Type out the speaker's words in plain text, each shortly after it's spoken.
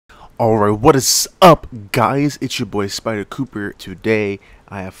Alright, what is up, guys? It's your boy Spider Cooper. Today,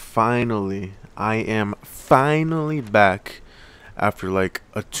 I am finally back after like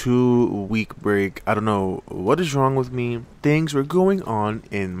a 2-week break. I don't know what is wrong with me. Things were going on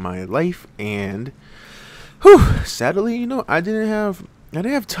in my life, and sadly, I didn't have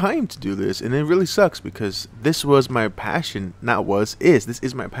time to do this, and it really sucks because this was my passion. This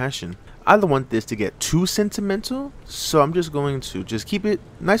is my passion. I don't want this to get too sentimental, so I'm just going to keep it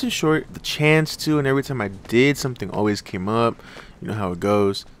nice and short. The chance to, and every time I did, something always came up. You know how it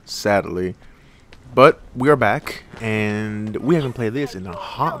goes, sadly. But we are back, and we haven't played this in a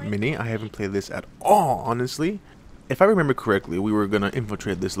hot minute. I haven't played this at all, honestly. If I remember correctly, we were gonna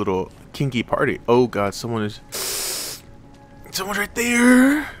infiltrate this little kinky party. Oh god, someone's right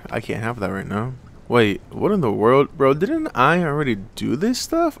there. I can't have that right now. Wait, what in the world? Bro, didn't I already do this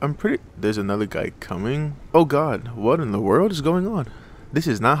stuff? There's another guy coming. Oh god, what in the world is going on? This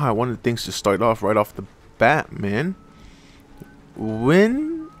is not how I wanted things to start off right off the bat, man.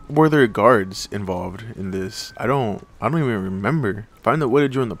 When were there guards involved in this? I don't even remember. Find a way to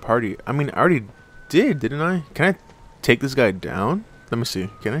join the party. I mean, I already did, didn't I? Can I take this guy down? Let me see.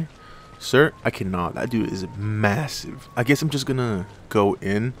 Can I? Sir, I cannot. That dude is massive. I guess I'm just gonna go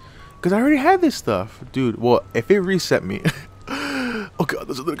in. Because I already had this stuff. Dude, well, if it reset me. Oh god,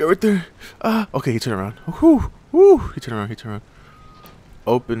 there's a little guy right there. Okay, he turned around. He turned around.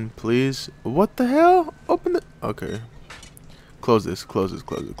 Open, please. What the hell? Open the... Okay. Close this. Close it.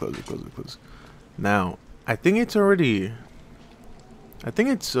 Now, I think it's already...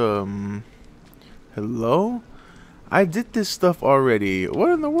 Hello? I did this stuff already.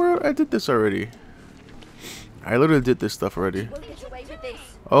 What in the world? I did this already. I literally did this stuff already.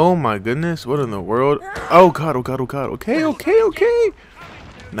 Oh my goodness, what in the world? Oh god. Okay.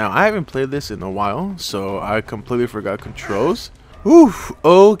 Now, I haven't played this in a while, so I completely forgot controls. Oof,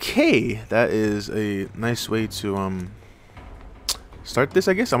 okay. That is a nice way to start this,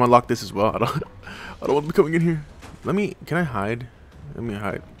 I guess. I'm gonna lock this as well. I don't want them coming in here. Can I hide? Let me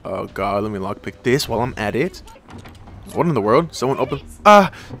hide. Oh god, let me lockpick this while I'm at it. What in the world? Someone open.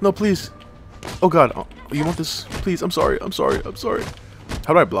 No, please. Oh god, you want this? Please, I'm sorry.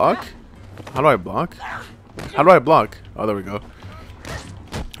 How do I block? Oh, there we go.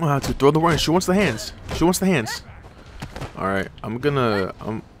 Oh, I have to throw the word. She wants the hands. Alright, I'm gonna...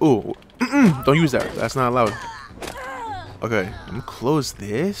 Ooh. Don't use that. That's not allowed. Okay, I'm gonna close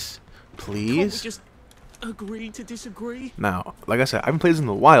this. Please. Can't we just agree to disagree? Now, like I said, I haven't played this in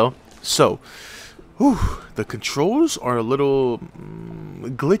a while. So, the controls are a little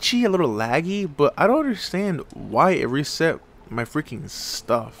glitchy, a little laggy. But I don't understand why it reset my freaking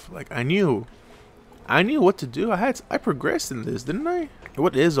stuff. Like, I knew what to do. I progressed in this, didn't I?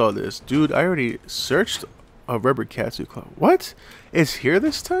 What is all this? Dude, I already searched a rubber catsuit club. What? It's here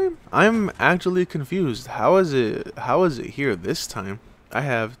this time? I'm actually confused. How is it here this time? I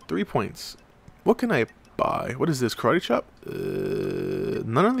have 3 points. What can I buy? What is this, karate chop?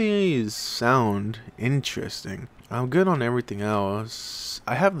 None of these sound interesting. I'm good on everything else.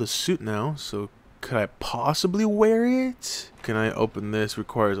 I have the suit now, so could I possibly wear it? Can I open this?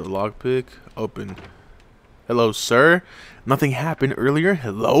 Requires a lockpick. Open. Hello, sir. Nothing happened earlier.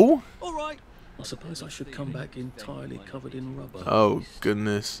 Hello? Alright. I suppose I should come back entirely covered in rubber. Oh,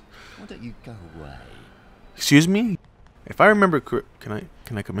 goodness. Why don't you go away? Excuse me? If I remember can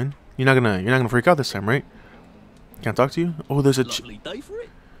I come in? You're not gonna freak out this time, right? Can I talk to you? Oh, there's a lovely day for it.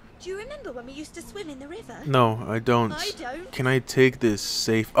 Do you remember when we used to swim in the river? No, I don't. I don't. Can I take this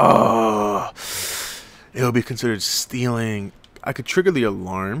safe? Oh, it will be considered stealing. I could trigger the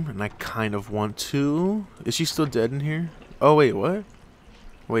alarm, and I kind of want to. Is she still dead in here? Oh, wait, what?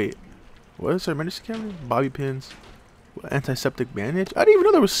 Wait, what is our medicine cabinet? Bobby pins, antiseptic bandage. I didn't even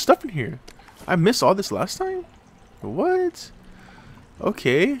know there was stuff in here. I missed all this last time. What?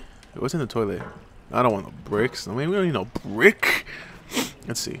 Okay, what's in the toilet? I don't want no bricks. I mean, we don't need no brick.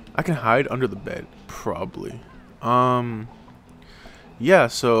 Let's see. I can hide under the bed, probably. Yeah,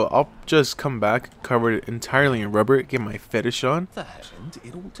 so I'll just come back covered entirely in rubber, get my fetish on. That, and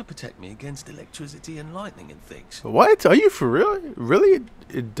it ought to protect me against electricity and lightning and things. What? Are you for real? Really?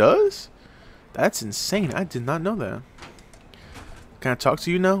 It does? That's insane. I did not know that. Can I talk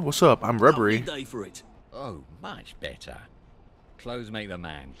to you now? What's up? I'm rubbery. Lovely day for it. Oh, much better. Clothes make the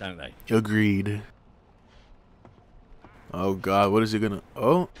man, don't they? Agreed. Oh god, what is he gonna...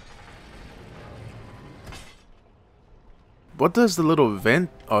 Oh. What does the little vent...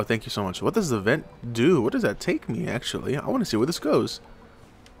 Oh, thank you so much. What does the vent do? What does that take me, actually? I want to see where this goes.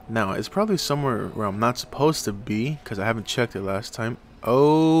 Now, it's probably somewhere where I'm not supposed to be, because I haven't checked it last time.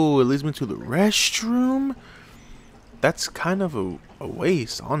 Oh, it leads me to the restroom? that's kind of a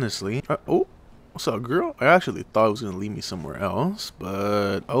waste, honestly. Oh, what's up, girl? I actually thought it was gonna lead me somewhere else,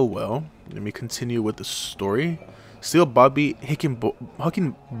 but oh well. Let me continue with the story. Steal Bobby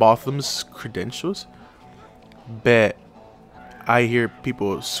Higginbotham's credentials. Bet. I hear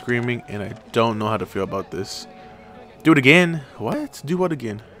people screaming, and I don't know how to feel about this. Do it again? What? Do what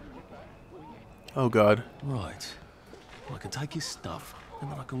again? Oh God. Right. Well, I can take his stuff,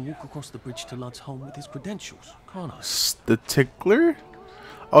 and then I can walk across the bridge to Lud's home with his credentials, can't I? The tickler?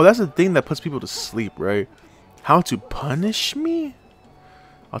 Oh, that's the thing that puts people to sleep, right? How to punish me?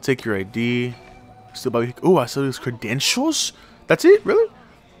 I'll take your ID. Still Bobby. Oh, I saw his credentials? That's it? Really?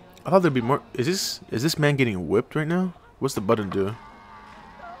 I thought there'd be more. Is this man getting whipped right now? What's the button do?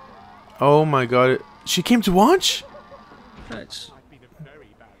 Oh my God. She came to watch? That's...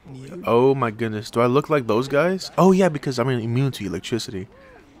 Oh my goodness. Do I look like those guys? Oh yeah, because I'm immune to electricity.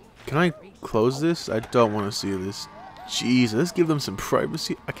 Can I close this? I don't want to see this. Jeez, let's give them some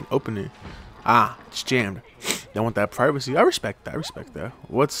privacy. I can open it. Ah, it's jammed. They want that privacy. I respect that. I respect that.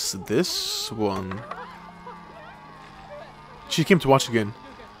 What's this one? She came to watch again.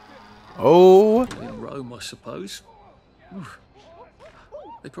 Oh. In Rome, I suppose.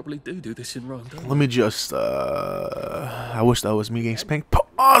 They probably do this in Rome, don't they? Let me just, I wish that was me getting spanked.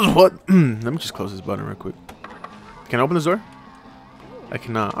 Pause, what? Let me just close this button real quick. Can I open this door? I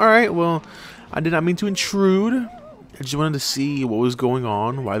cannot. Alright, well, I did not mean to intrude. I just wanted to see what was going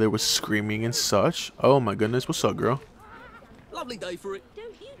on, why there was screaming and such. Oh my goodness, what's up, girl? Lovely day for it.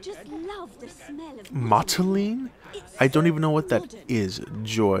 Don't you just love the smell of Motoline? I don't even know what that is.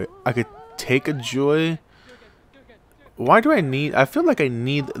 Joy. I could take a joy. Why do I need... I feel like I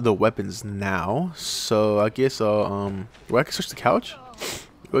need the weapons now. So, I guess I'll, do I can switch the couch?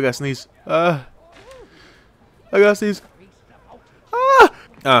 Oh, I gotta sneeze. I gotta sneeze.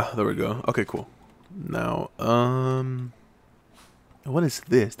 There we go. Okay, cool. Now, what is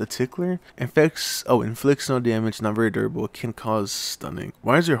this? The tickler? Inflicts no damage, not very durable, can cause stunning.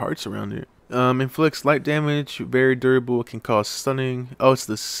 Why is there hearts around it? Inflicts light damage, very durable, can cause stunning. Oh, it's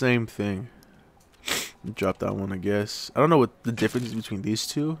the same thing. Drop that one, I guess. I don't know what the difference is between these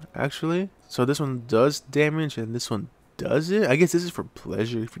two, actually. So this one does damage and this one doesn't. I guess this is for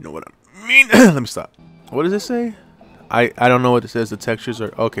pleasure, if you know what I mean. Let me stop. What does it say? I don't know what it says. The textures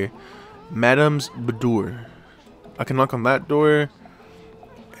are... Okay. Madame's Boudoir. I can knock on that door.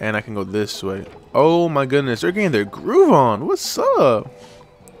 And I can go this way. Oh my goodness. They're getting their groove on. What's up?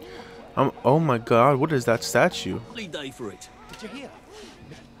 Oh my God. What is that statue? Lovely day for it. Did you hear?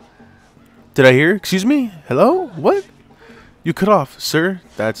 Did I hear? Excuse me? Hello? What? You cut off, sir.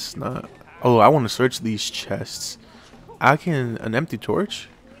 That's not... Oh, I want to search these chests. I can... An empty torch?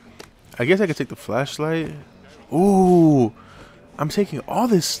 I guess I could take the flashlight. Ooh. I'm taking all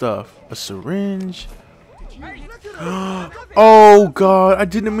this stuff. A syringe. Oh, God. I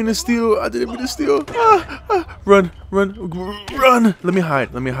didn't mean to steal. I didn't mean to steal. Run. Run. Run. Let me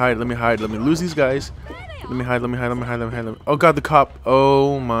hide. Let me hide. Let me hide. Let me lose these guys. Let me hide, let me hide, let me hide, let me hide. Oh God, the cop.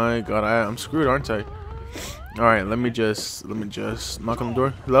 Oh my God, I'm screwed, aren't I? Alright, let me just knock on the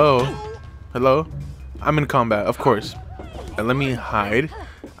door. Hello? Hello? I'm in combat, of course. And let me hide.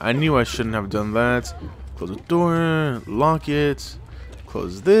 I knew I shouldn't have done that. Close the door, lock it,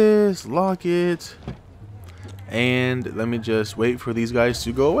 close this, lock it. And let me just wait for these guys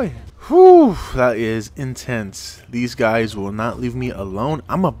to go away. Whew, that is intense. These guys will not leave me alone.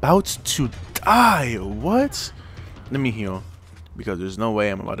 I'm about to die. What? Let me heal. Because there's no way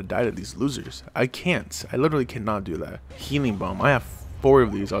I'm about to die to these losers. I can't. I literally cannot do that. Healing bomb. I have 4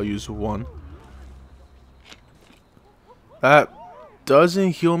 of these. I'll use 1. That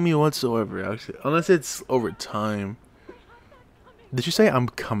doesn't heal me whatsoever, actually. Unless it's over time. Did you say I'm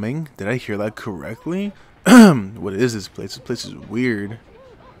coming? Did I hear that correctly? What is this place? This place is weird.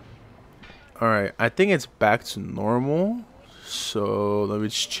 Alright, I think it's back to normal. So let me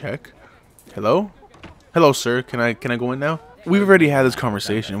just check. Hello? Hello, sir. Can I go in now? We've already had this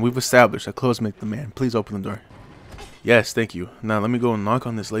conversation. We've established that clothes make the man. Please open the door. Yes, thank you. Now let me go and knock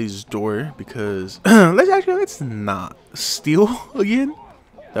on this lady's door because let's not steal again.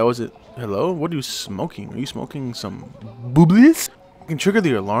 That was it. Hello? What are you smoking? Are you smoking some booblies? I can trigger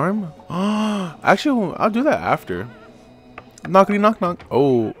the alarm? Actually, I'll do that after. Knockity knock knock.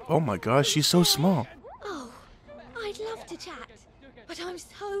 Oh my gosh, she's so small. Oh, I'd love to chat, but I'm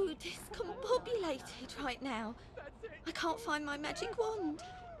so discombobulated right now. I can't find my magic wand.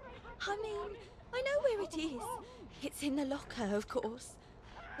 I mean, I know where it is. It's in the locker, of course.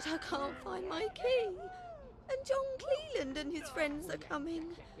 But I can't find my key. And John Cleland and his friends are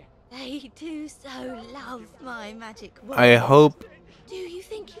coming. They do so love my magic wand. I hope... Do you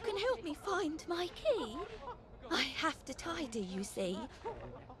think you can help me find my key? I have to tidy, you see.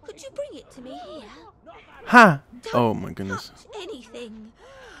 Could you bring it to me here? Ha! Don't Oh my goodness. touch anything.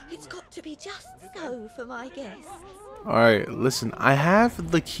 It's got to be just so for my guests. Alright, listen, I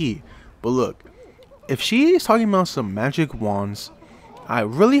have the key. But look, if she is talking about some magic wands, I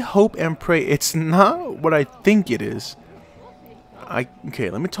really hope and pray it's not what I think it is. Okay,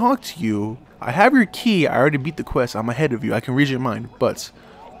 let me talk to you. I have your key. I already beat the quest. I'm ahead of you. I can read your mind. But,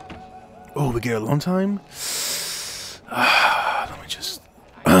 oh, we get alone time? Let me just...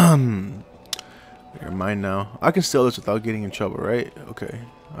 You're mine now. I can steal this without getting in trouble, right? Okay.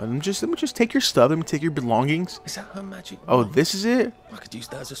 Let me just take your stuff. Let me take your belongings. Is that her magic Oh, wand? this is it? I could use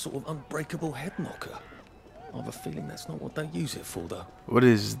that as a sort of unbreakable head knocker. I have a feeling that's not what they use it for, though. What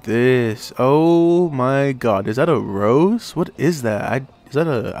is this? Oh my god. Is that a rose? What is that? I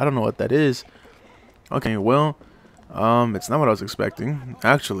don't know what that is. Okay, well, it's not what I was expecting.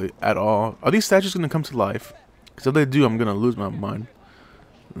 Actually, at all. Are these statues gonna come to life? Because if they do, I'm gonna lose my mind.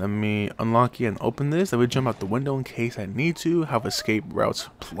 Let me unlock it and open this. Let me jump out the window in case I need to. Have escape routes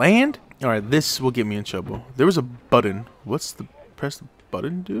planned. Alright, this will get me in trouble. There was a button. What's the press the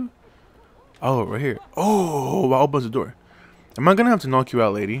button do? Oh, right here. Oh, I'll opens the door. Am I gonna have to knock you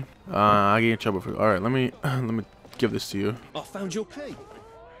out, lady? I get in trouble for. Alright, let me give this to you. I found your key.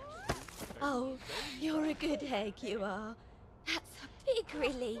 Oh, you're a good egg, you are. That's a big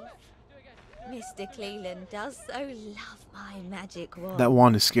relief. Mr. Cleland does so love my magic wand. That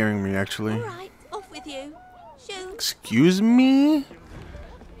wand is scaring me, actually. All right, off with you. Shoo. Excuse me?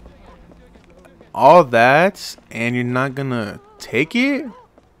 All that, and you're not gonna take it?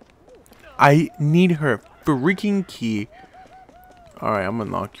 I need her freaking key. Alright, I'm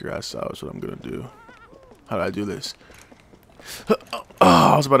gonna knock your ass out. That's what I'm gonna do. How do I do this? Oh,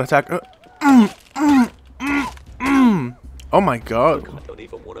 I was about to attack. Oh my god. I don't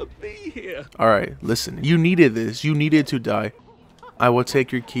even want to be here. Alright, listen. You needed this. You needed to die. I will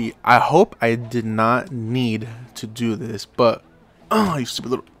take your key. I hope I did not need to do this, but... Oh, you stupid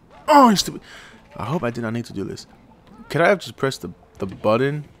little... Oh, you stupid... I hope I did not need to do this. Could I have just pressed the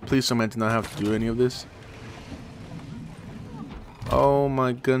button? Please, someone did not have to do any of this. Oh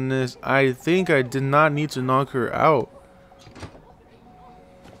my goodness. I think I did not need to knock her out.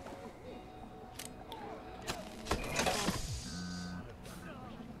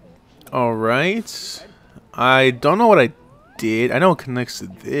 Alright. I don't know what I did. I know it connects to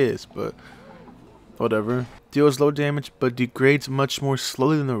this, but whatever. Deals low damage, but degrades much more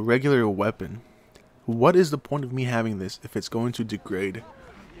slowly than a regular weapon. What is the point of me having this if it's going to degrade?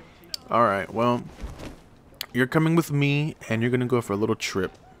 Alright, well, you're coming with me, and you're going to go for a little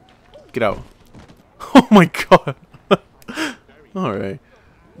trip. Get out. Oh my god. Alright.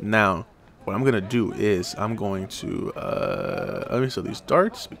 Now, what I'm going to do is I'm going to, let me sell these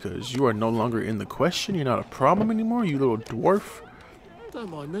darts, because you are no longer in the question. You're not a problem anymore, you little dwarf. Don't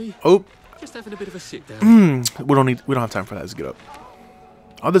mind me. Oh. Just having a bit of a sit down. We don't have time for that. Let's get up.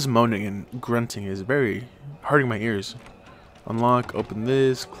 All this moaning and grunting is very hurting my ears. Unlock, open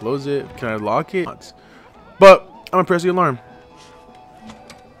this, close it. Can I lock it? But I'm gonna press the alarm.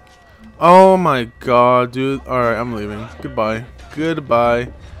 Oh my god, dude. Alright, I'm leaving. Goodbye.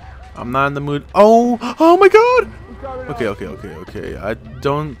 Goodbye. I'm not in the mood. Oh my god. Okay. I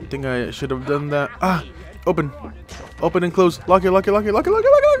don't think I should have done that. Ah, open and close. Lock it.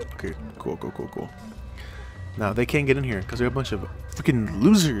 Okay, cool. Now they can't get in here because they're a bunch of freaking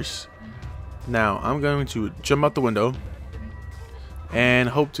losers. Now I'm going to jump out the window and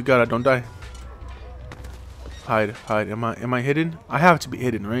hope to God I don't die. Hide. Am I hidden? I have to be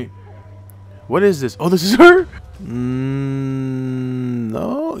hidden, right? What is this? Oh, this is her. No,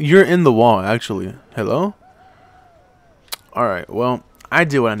 you're in the wall actually. Hello. All right. Well, I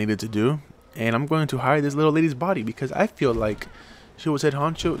did what I needed to do, and I'm going to hide this little lady's body because I feel like she was head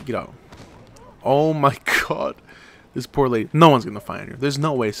honcho. Get out. Oh my god. This poor lady. No one's going to find her. There's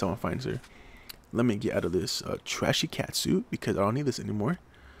no way someone finds her. Let me get out of this trashy cat suit because I don't need this anymore.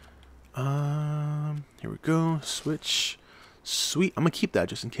 Here we go. Switch. Sweet. I'm going to keep that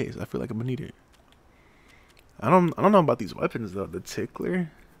just in case. I feel like I'm going to need it. I don't know about these weapons though. The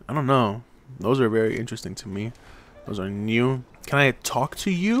tickler. I don't know. Those are very interesting to me. Those are new. Can I talk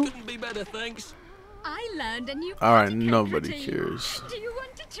to you? Couldn't be better, thanks. I learned a new All right, party nobody trick cares. Do you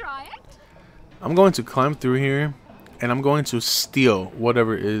want to try it? I'm going to climb through here, and I'm going to steal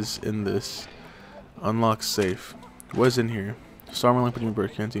whatever is in this. Unlock safe. What is in here? Starman lamp with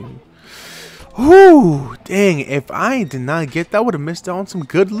bird canteen. Ooh, dang! If I did not get that, would have missed out on some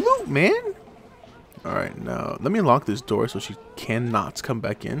good loot, man. All right, now let me lock this door so she cannot come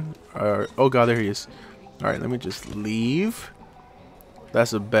back in. Oh god, there he is. All right, let me just leave.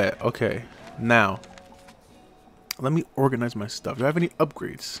 That's a bet. Okay, now Let me organize my stuff. Do I have any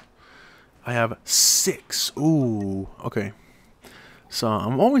upgrades? I have 6. Ooh, okay. So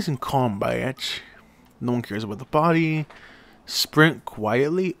I'm always in combat. No one cares about the body. Sprint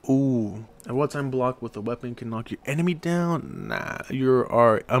quietly. Ooh. At what time block with a weapon can knock your enemy down? Nah, you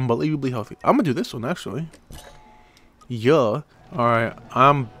are unbelievably healthy. I'm gonna do this one actually. Yeah. Alright,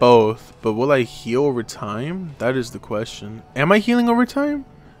 I'm both. But will I heal over time? That is the question. Am I healing over time?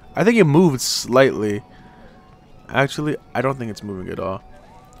 I think it moved slightly. Actually, I don't think it's moving at all.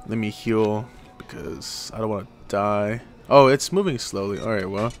 Let me heal because I don't want to die. Oh, it's moving slowly. Alright,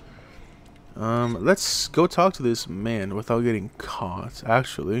 well. Let's go talk to this man without getting caught,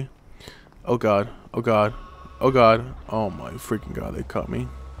 actually. Oh god. Oh god. Oh god. Oh my freaking god, they caught me.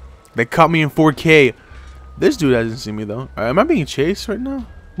 They caught me in 4K. This dude hasn't seen me though. Am I being chased right now?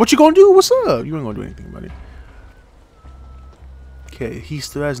 What you gonna do? What's up? You ain't gonna do anything, buddy. Okay, he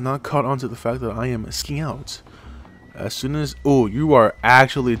still has not caught on to the fact that I am skiing out. As soon as... Oh, you are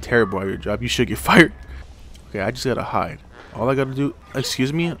actually terrible at your job. You should get fired. Okay, I just gotta hide. All I gotta do...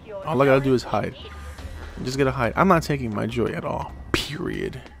 Excuse me? All I gotta do is hide. I just gotta hide. I'm not taking my joy at all.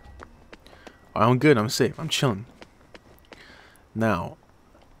 Period. I'm good. I'm safe. I'm chilling. Now,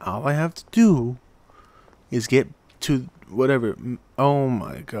 all I have to do is get to whatever. Oh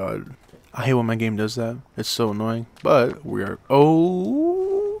my god. I hate when my game does that. It's so annoying. But we are...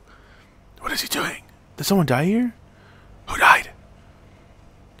 Oh. What is he doing? Did someone die here? Who died?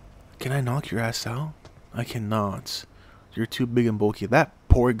 Can I knock your ass out? I cannot. You're too big and bulky. That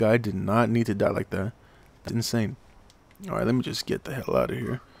poor guy did not need to die like that. It's insane. Alright, let me just get the hell out of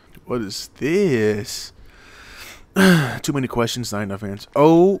here. What is this? Too many questions, not enough answers.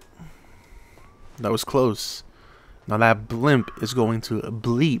 Oh. That was close. Now that blimp is going to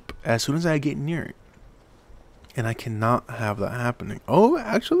bleep as soon as I get near it. And I cannot have that happening. Oh,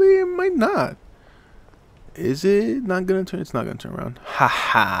 actually, it might not. Is it not going to turn? It's not going to turn around.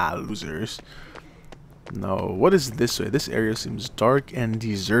 Haha, losers. No, what is this way? This area seems dark and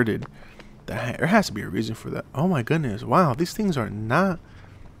deserted. There has to be a reason for that. Oh my goodness. Wow, these things are not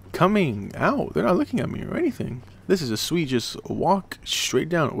coming out. They're not looking at me or anything. This is a sweet just walk straight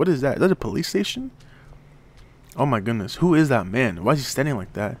down. What is that? Is that a police station? Oh my goodness. Who is that man? Why is he standing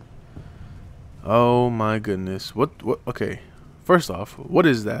like that? Oh my goodness. What? Okay. First off, what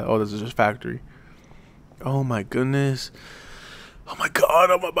is that? Oh, this is just factory. Oh my goodness. Oh my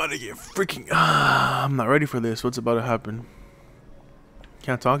god, I'm about to get freaking... I'm not ready for this. What's about to happen?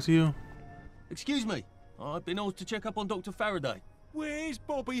 Can I talk to you? Excuse me. I've been asked to check up on Dr. Faraday. Where's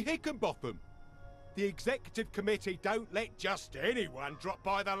Bobby Hickenbotham? The executive committee don't let just anyone drop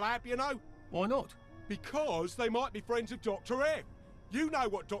by the lab, you know? Why not? Because they might be friends of Dr. F. You know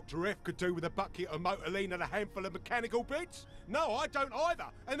what Dr. F could do with a bucket of motorline and a handful of mechanical bits? No, I don't either.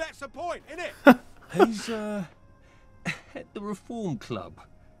 And that's the point, isn't it? He's, at the Reform Club.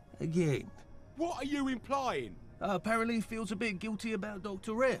 Again. What are you implying? Apparently he feels a bit guilty about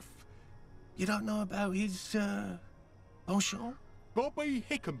Dr. F. You don't know about his, penchant? Bobby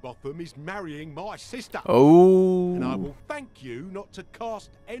Hickenbotham is marrying my sister. Oh. And I will thank you not to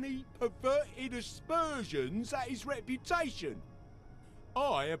cast any perverted aspersions at his reputation.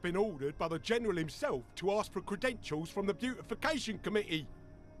 I have been ordered by the General himself to ask for credentials from the Beautification Committee.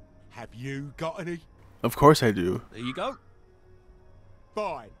 Have you got any? Of course I do. There you go.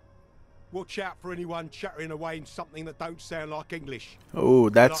 Fine. Watch out for anyone chattering away in something that don't sound like English. Oh,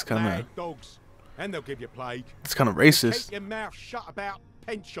 that's Like kind mad of... dogs, and they'll give you plague. It's kind of racist. Keep your mouth shut about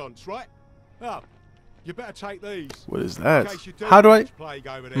pensions, right? Oh, you better take these. What is In that? case you do How do I... catch plague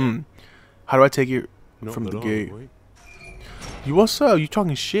over there. How do I take it Not from that the I'm gate? aware. You what's up? You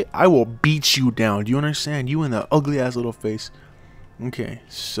talking shit? I will beat you down. Do you understand? You and that ugly ass little face. Okay,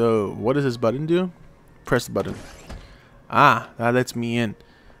 so what does this button do? Press the button. Ah, that lets me in.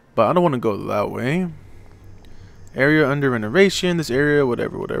 But I don't want to go that way. Area under renovation. This area,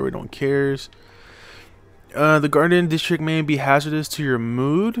 whatever, don't cares. The garden district may be hazardous to your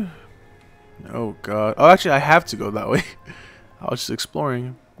mood. Oh god. Oh, actually, I have to go that way. I was just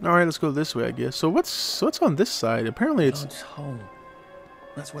exploring. All right, let's go this way, I guess. So what's on this side? Apparently, it's... Lodge Hole.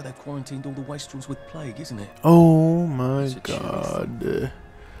 That's where they've quarantined all the wastrels with plague, isn't it? Oh my It's a god.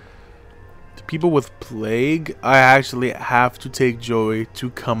 The people with plague, I actually have to take Joey to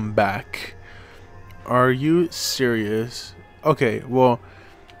come back. Are you serious? Okay, well,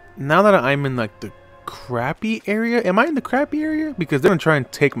 now that I'm in like the crappy area, am I in the crappy area? Because they're gonna try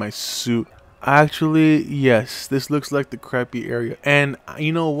and take my suit. Actually, yes, this looks like the crappy area. And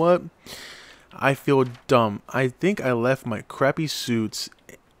you know what? I feel dumb. I think I left my crappy suits.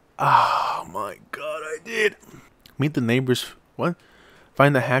 Oh my god, I did. Meet the neighbors. What?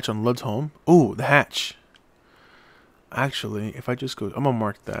 Find the hatch on Lud's home. Oh, the hatch. Actually, if I just go, I'm gonna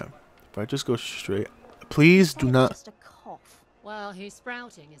mark that. If I just go straight, please do not. Just a cough. Well, he's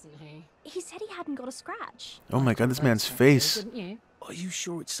sprouting, isn't he? He said he hadn't got a scratch. Oh my god, this man's face. Wouldn't you? Are you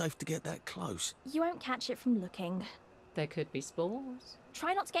sure it's safe to get that close? You won't catch it from looking. There could be spores.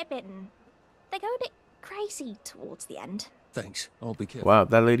 Try not to get bitten. They go a bit crazy towards the end. Thanks. I'll be careful. Wow,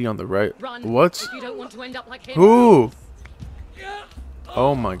 that lady on the right. Run. What? If you don't want to end up like him. Ooh.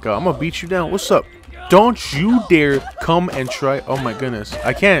 Oh my god, I'm gonna beat you down. What's up? Don't you dare come and try. Oh my goodness.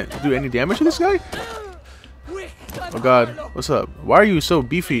 I can't do any damage to this guy? Oh god. What's up? Why are you so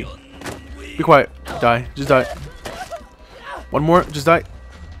beefy? Be quiet. Die. Just die. One more. Just die.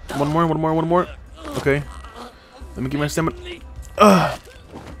 One more. Okay. Let me get my stamina. Ugh.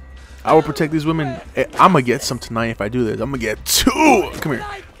 I will protect these women. I'm gonna get some tonight if I do this. I'm gonna get 2. Come here.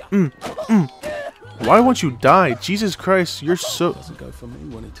 Why won't you die? Jesus Christ, you're so... Doesn't go for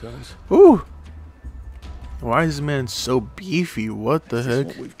me when he turns. Ooh. Why is this man so beefy? What the Is this heck?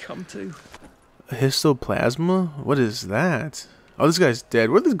 what we've come to? Histoplasma? What is that? Oh, this guy's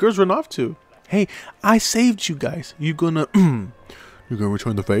dead. Where'd these girls run off to? Hey, I saved you guys. You gonna... you gonna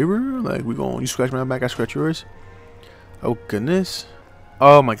return the favor? Like, you scratch my back, I scratch yours? Oh, goodness.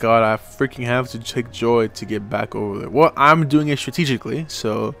 Oh, my God. I freaking have to take joy to get back over there. Well, I'm doing it strategically,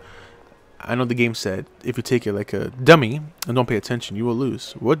 so... I know the game said, if you take it like a dummy and don't pay attention, you will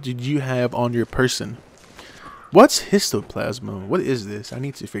lose. What did you have on your person? What's histoplasma? What is this? I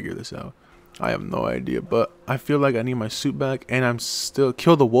need to figure this out. I have no idea, but I feel like I need my suit back, and I'm still...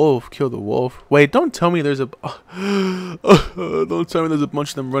 Kill the wolf. Kill the wolf. Wait, don't tell me there's a... don't tell me there's a bunch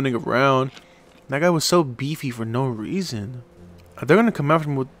of them running around. That guy was so beefy for no reason. They're going to come after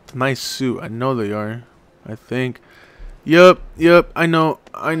me with a nice suit. I know they are. I think... Yep, I know.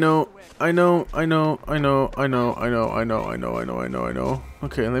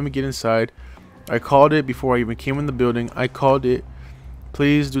 Okay, let me get inside. I called it before I even came in the building. I called it.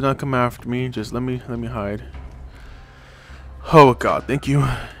 Please do not come after me. Just let me hide. Oh god, thank you.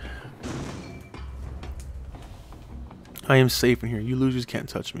 I am safe in here. You losers can't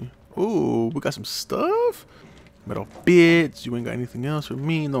touch me. Ooh, we got some stuff. Metal bits. You ain't got anything else for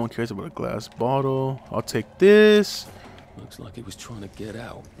me. No one cares about a glass bottle. I'll take this. Looks like he was trying to get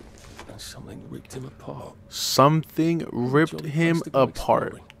out. And something ripped him apart. Something ripped him apart.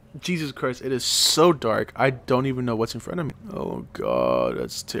 Exploring. Jesus Christ, it is so dark. I don't even know what's in front of me. Oh god,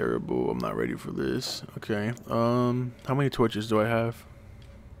 that's terrible. I'm not ready for this. Okay. How many torches do I have?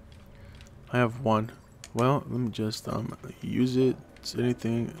 I have 1. Well, let me just use it.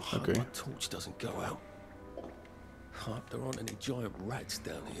 Anything. Okay. My torch doesn't go out. Hope there aren't any giant rats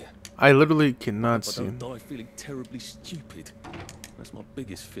down here. I literally cannot I see. don't die feeling terribly stupid. That's my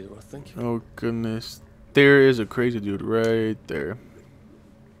biggest fear, I think. Oh goodness. There is a crazy dude right there.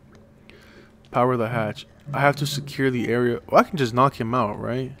 Power the hatch. I have to secure the area. Well, I can just knock him out,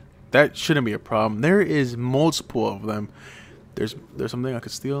 right? That shouldn't be a problem. There is multiple of them. There's something I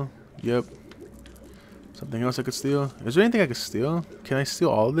could steal. Yep. Something else I could steal. Is there anything I could steal? Can I steal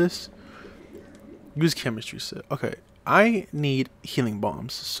all of this? Use chemistry set. Okay. I need healing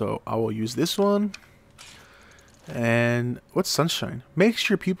bombs, so I will use this one. And what's sunshine? Makes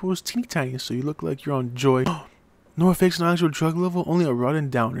your pupils teeny tiny so you look like you're on joy. No effects on actual drug level. Only a rotten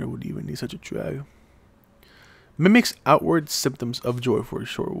downer would even need such a drag. Mimics outward symptoms of joy for a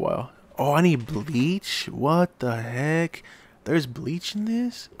short while. Oh, I need bleach? What the heck? There's bleach in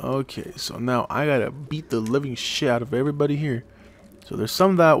this? Okay, so now I gotta beat the living shit out of everybody here. So there's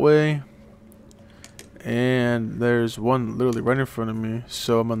some that way. And there's one literally right in front of me.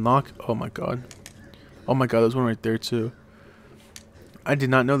 So I'm gonna knock. Oh my god. Oh my god, there's one right there too. I did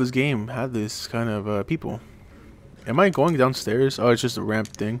not know this game had this kind of people. Am I going downstairs? Oh, it's just a ramp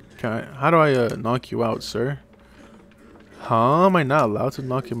thing. How do I knock you out, sir? Huh? Am I not allowed to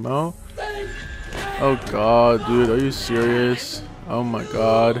knock him out? Oh god, dude, are you serious? Oh my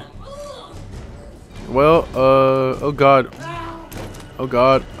god. Well, oh god. Oh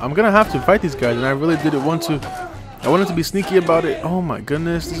god, I'm gonna have to fight these guys, and I really didn't want to. I wanted to be sneaky about it. Oh my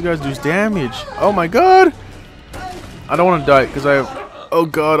goodness, these guys do damage. Oh my god. I don't want to die because I have. Oh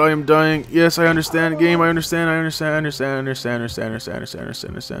god, I am dying. Yes, I understand. Game, I understand.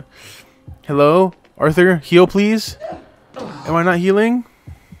 Hello, Arthur, heal please. Am I not healing?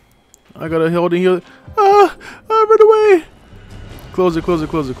 I gotta hold and heal. Ah, run away. Close it.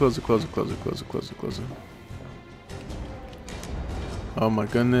 Oh my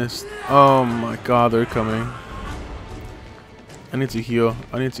goodness. Oh my god, they're coming. I need to heal.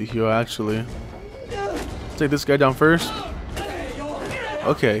 Actually. Take this guy down first.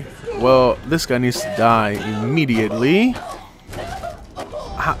 Okay. Well, this guy needs to die immediately.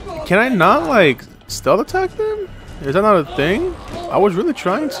 Can I not, like, stealth attack them? Is that not a thing? I was really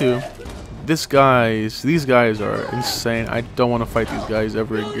trying to. These guys are insane. I don't want to fight these guys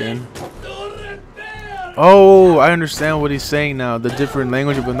ever again. Oh, I understand what he's saying now. The different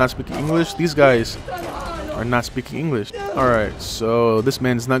language of not speaking English. These guys are not speaking English. Alright, so this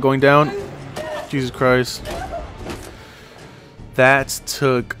man's not going down. Jesus Christ. That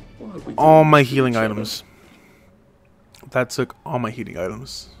took all my healing items.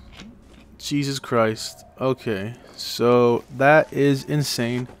 Jesus Christ. Okay, so that is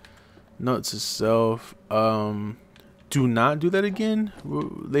insane. Note to self. Do not do that again.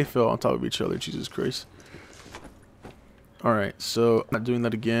 They fell on top of each other. Jesus Christ. Alright, so not doing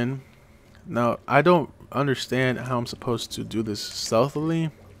that again. Now, I don't understand how I'm supposed to do this stealthily,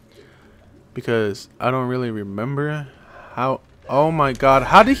 because I don't really remember how. Oh my god,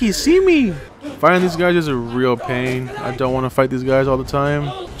 how did he see me? Fighting these guys is a real pain. I don't want to fight these guys all the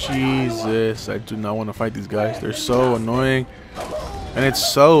time. Jesus, I do not want to fight these guys. They're so annoying. And it's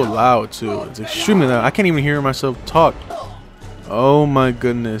so loud too. It's extremely loud. I can't even hear myself talk. Oh my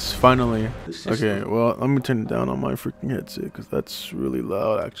goodness, finally. Okay, well, let me turn it down on my freaking headset, because that's really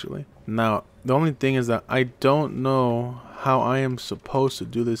loud actually. Now, the only thing is that I don't know how I am supposed to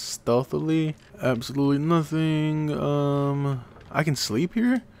do this stealthily. Absolutely nothing. I can sleep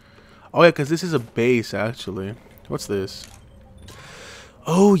here? Oh yeah, because this is a base actually. What's this?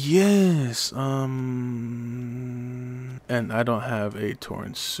 Oh yes. And I don't have a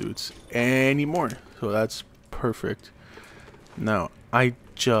torn suits anymore, so that's perfect. Now I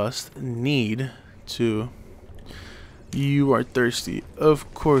just need to. You are thirsty.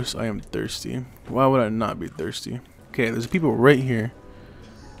 Of course I am thirsty. Why would I not be thirsty? Okay, there's people right here.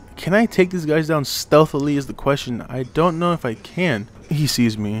 Can I take these guys down stealthily is the question. I don't know if I can. He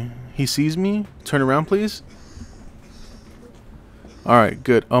sees me. He sees me. Turn around, please. Alright,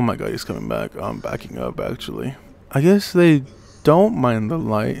 good. Oh my god, he's coming back. I'm backing up, actually. I guess they don't mind the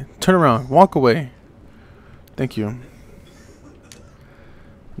light. Turn around. Walk away. Thank you.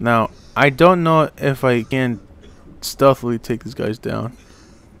 Now, I don't know if I can stealthily take these guys down.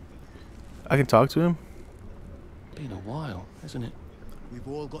 I can talk to him. Been a while, hasn't it? We've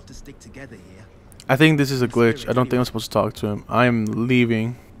all got to stick together here. I think this is a glitch. I don't think I'm supposed to talk to him. I am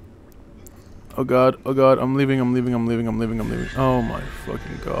leaving. Oh god, I'm leaving. Oh my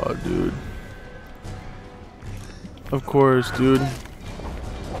fucking god, dude. Of course, dude.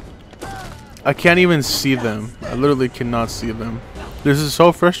 I can't even see them. I literally cannot see them. This is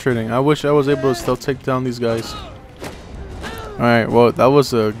so frustrating. I wish I was able to still take down these guys. Alright, well, that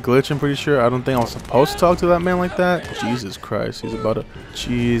was a glitch, I'm pretty sure. I don't think I was supposed to talk to that man like that. Jesus Christ, he's about to...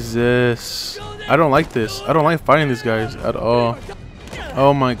 Jesus. I don't like this. I don't like fighting these guys at all.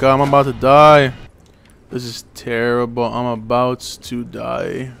 Oh my god, I'm about to die. This is terrible. I'm about to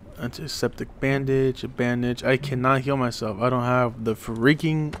die. Antiseptic bandage, a bandage. I cannot heal myself. I don't have the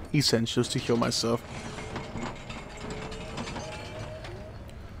freaking essentials to heal myself.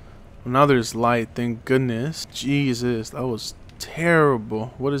 Well, now there's light, thank goodness. Jesus, that was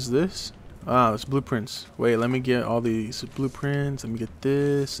terrible. What is this? Ah, it's blueprints. Wait, let me get all these blueprints. Let me get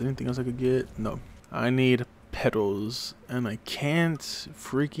this. Anything else I could get? No. I need petals. And I can't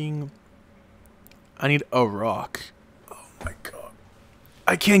freaking... I need a rock. Oh my god.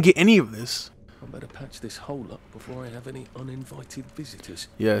 I can't get any of this. I better patch this hole up before I have any uninvited visitors.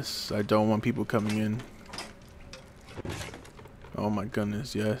 Yes, I don't want people coming in. Oh my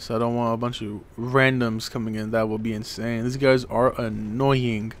goodness, yes. I don't want a bunch of randoms coming in. That would be insane. These guys are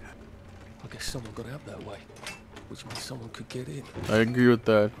annoying. I guess someone got out that way, which means someone could get in. I agree with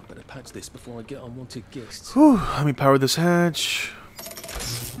that. I better patch this before I get unwanted guests. Whew, let me power this hatch.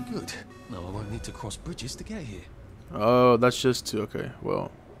 Good. No, I won't need to cross bridges to get here. Oh, that's just two. Okay,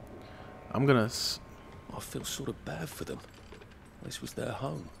 well, I'm gonna... I feel sort of bad for them. This was their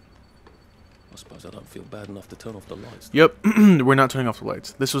home. I suppose I don't feel bad enough to turn off the lights. Yep, we're not turning off the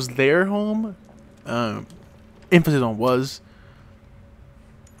lights. This was their home. Emphasis on was.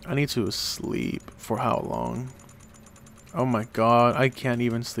 I need to sleep. For how long? Oh my god, I can't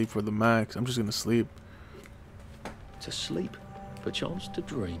even sleep for the max. I'm just gonna sleep. To sleep, perchance to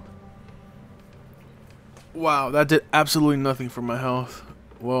dream. Wow, that did absolutely nothing for my health.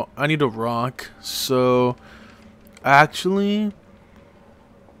 Well, I need a rock. So, actually...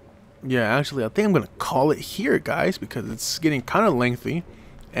 Yeah, actually, I think I'm going to call it here, guys, because it's getting kind of lengthy.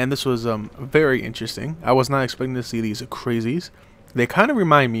 And this was very interesting. I was not expecting to see these crazies. They kind of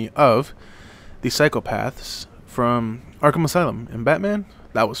remind me of the psychopaths from Arkham Asylum and Batman.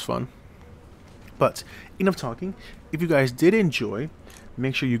 That was fun. But enough talking. If you guys did enjoy,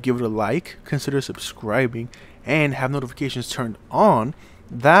 make sure you give it a like, consider subscribing, and have notifications turned on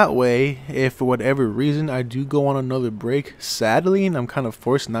That way, if for whatever reason I do go on another break, sadly, and I'm kind of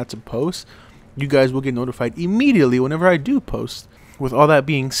forced not to post, you guys will get notified immediately whenever I do post. With all that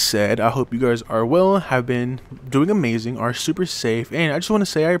being said, I hope you guys are well, have been doing amazing, are super safe, and I just want to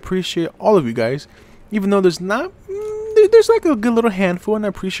say I appreciate all of you guys, even though there's like a good little handful, and I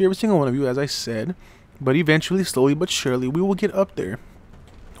appreciate every single one of you, as I said. But eventually, slowly but surely, we will get up there.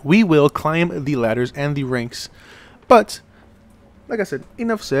 We will climb the ladders and the ranks. But like I said,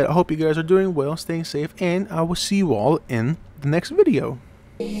 enough said. I hope you guys are doing well, staying safe, and I will see you all in the next video.